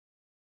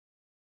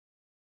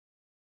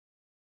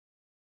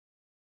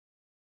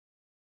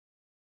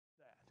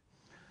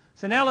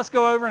So now let's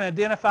go over and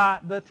identify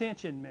the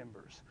tension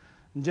members.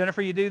 And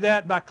Jennifer, you do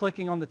that by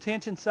clicking on the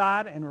tension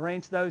side and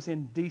arrange those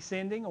in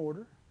descending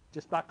order,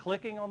 just by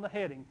clicking on the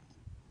heading.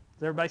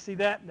 Does everybody see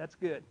that? That's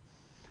good.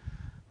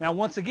 Now,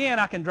 once again,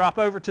 I can drop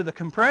over to the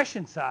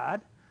compression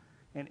side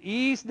and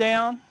ease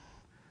down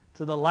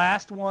to the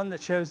last one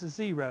that shows a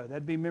 0.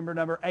 That'd be member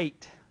number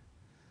 8.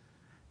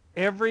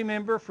 Every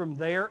member from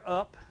there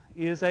up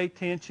is a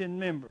tension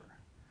member.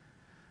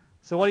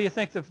 So what do you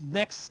think the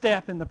next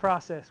step in the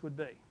process would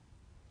be?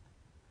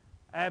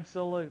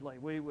 Absolutely.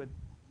 We would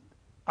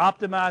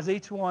optimize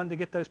each one to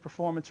get those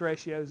performance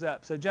ratios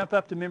up. So jump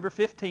up to member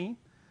 15.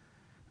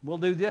 We'll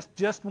do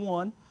just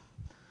one.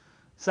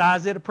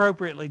 Size it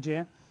appropriately,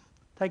 Jen.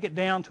 Take it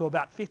down to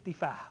about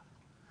 55.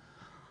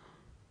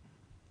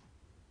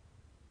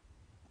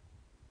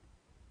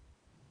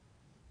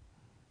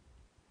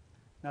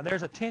 Now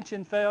there's a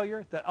tension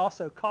failure that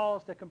also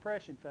caused a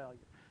compression failure.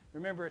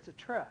 Remember, it's a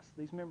truss.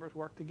 These members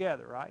work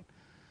together, right?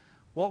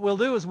 What we'll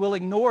do is we'll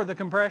ignore the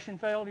compression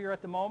failure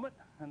at the moment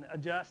and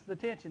adjust the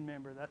tension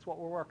member. That's what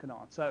we're working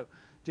on. So,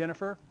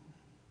 Jennifer,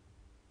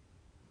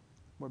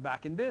 we're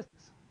back in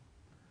business.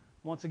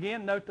 Once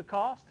again, note the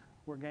cost.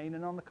 We're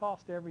gaining on the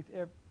cost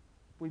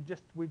we've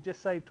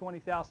just saved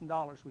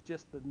 $20,000 with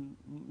just the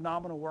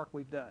nominal work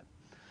we've done.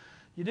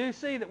 You do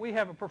see that we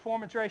have a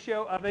performance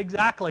ratio of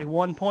exactly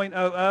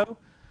 1.00.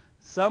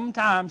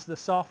 Sometimes the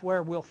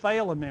software will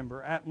fail a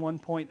member at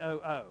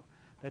 1.00.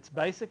 That's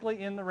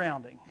basically in the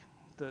rounding.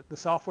 The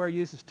software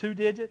uses 2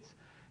 digits.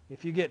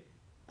 If you get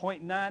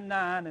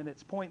 0.99 and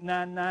it's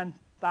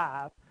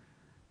 0.995,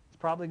 it's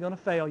probably going to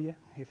fail you.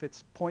 If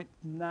it's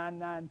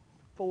 0.994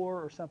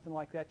 or something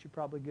like that, you're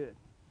probably good.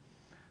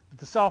 But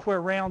the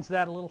software rounds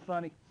that a little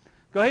funny.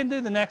 Go ahead and do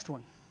the next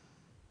one.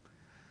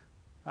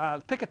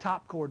 Pick a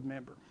top chord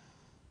member.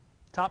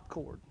 Top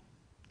chord.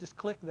 Just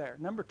click there.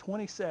 Number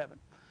 27.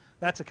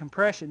 That's a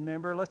compression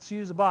member. Let's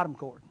use a bottom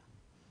chord.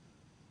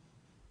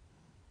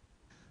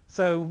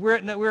 So we're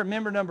at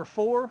member number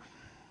 4.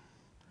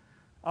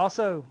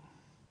 Also,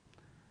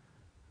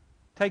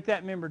 take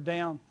that member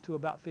down to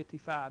about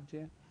 55,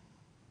 Jen.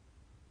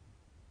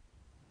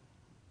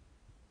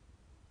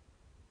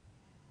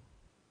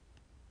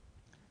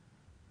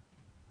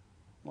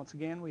 Once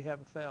again, we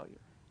have a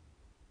failure.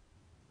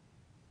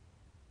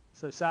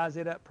 So size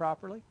it up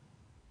properly.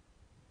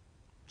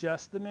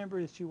 Just the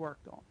member that you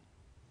worked on.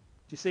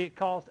 You see it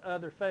caused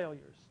other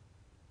failures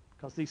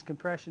because these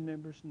compression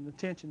members and the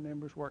tension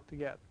members work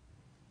together.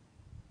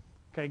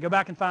 Okay, go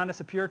back and find us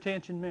a pure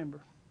tension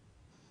member.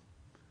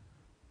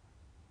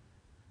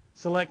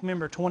 Select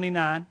member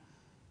 29.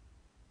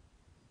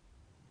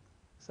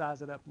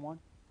 Size it up 1.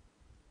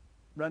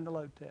 Run the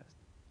load test.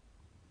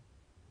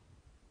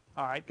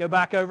 All right, go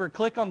back over and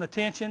click on the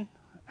tension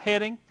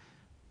heading.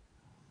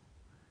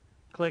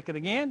 Click it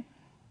again.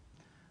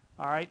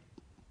 All right,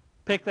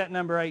 pick that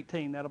number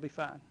 18. That'll be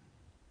fine.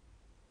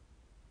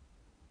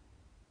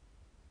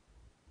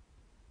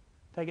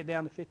 Take it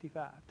down to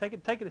 55.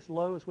 Take it as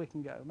low as we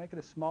can go. Make it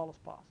as small as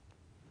possible.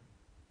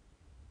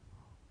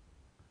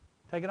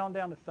 Take it on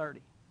down to 30.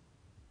 Do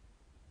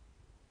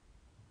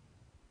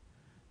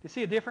you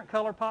see a different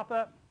color pop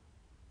up?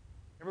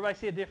 Everybody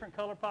see a different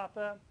color pop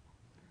up?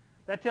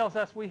 That tells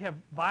us we have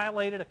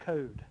violated a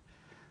code.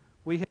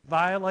 We have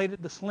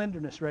violated the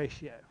slenderness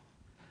ratio.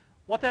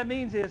 What that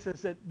means is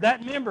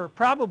that member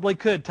probably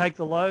could take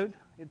the load.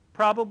 It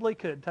probably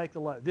could take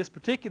the load. This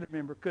particular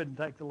member couldn't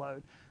take the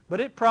load, but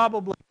it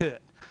probably could.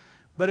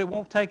 But it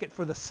won't take it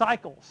for the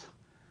cycles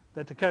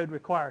that the code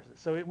requires it.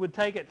 So it would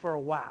take it for a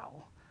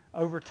while.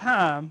 Over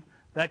time,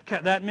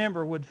 that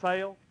member would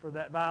fail for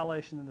that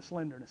violation in the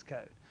slenderness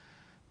code.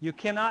 You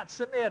cannot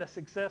submit a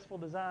successful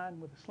design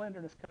with a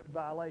slenderness code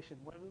violation,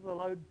 whether the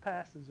load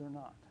passes or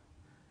not.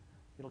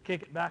 It'll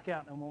kick it back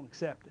out and won't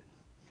accept it.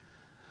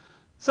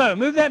 So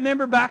move that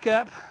member back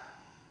up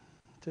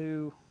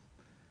to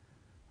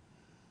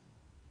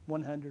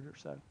 100 or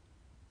so.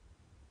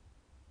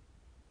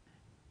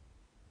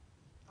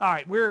 All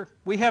right,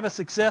 we have a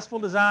successful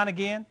design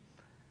again.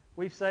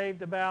 We've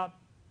saved about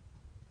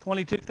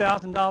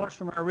 $22,000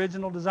 from our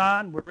original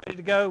design. We're ready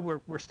to go.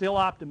 We're still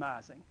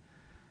optimizing.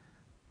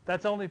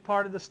 That's only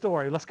part of the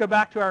story. Let's go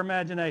back to our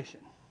imagination.